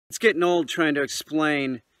It's getting old trying to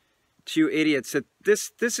explain to you idiots that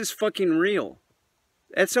this is fucking real.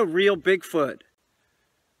 That's a real Bigfoot.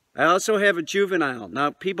 I also have a juvenile. Now,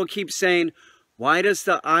 people keep saying, why does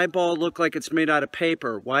the eyeball look like it's made out of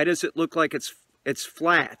paper? Why does it look like it's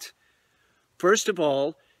flat? First of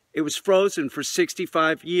all, it was frozen for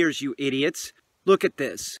 65 years, you idiots. Look at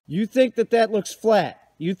this. You think that looks flat?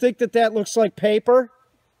 You think that looks like paper?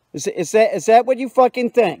 Is that what you fucking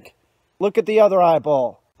think? Look at the other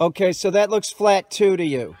eyeball. Okay, so that looks flat too to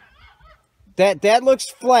you. That looks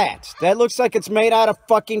flat. That looks like it's made out of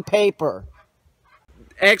fucking paper.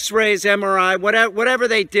 X-rays, MRI, whatever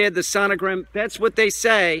they did, the sonogram, that's what they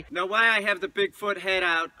say. Now, why I have the Bigfoot head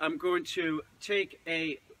out, I'm going to take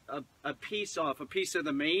a piece off, a piece of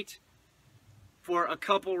the meat, for a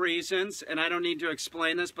couple reasons, and I don't need to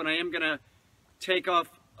explain this, but I am going to take off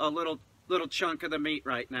a little chunk of the meat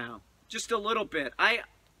right now. Just a little bit. I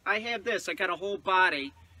have this. I got a whole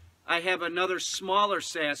body. I have another smaller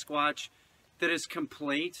Sasquatch that is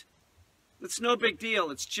complete. It's no big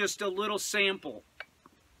deal. It's just a little sample.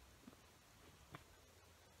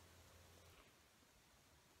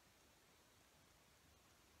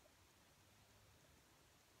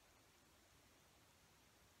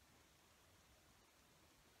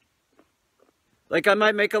 Like, I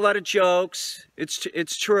might make a lot of jokes.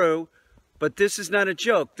 It's true, but this is not a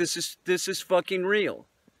joke. This is fucking real.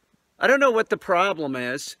 I don't know what the problem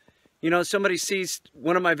is. You know, somebody sees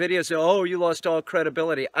one of my videos and, oh, you lost all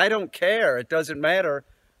credibility. I don't care. It doesn't matter.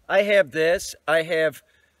 I have this. I have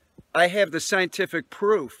the scientific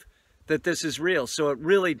proof that this is real. So it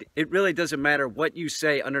really doesn't matter what you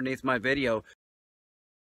say underneath my video.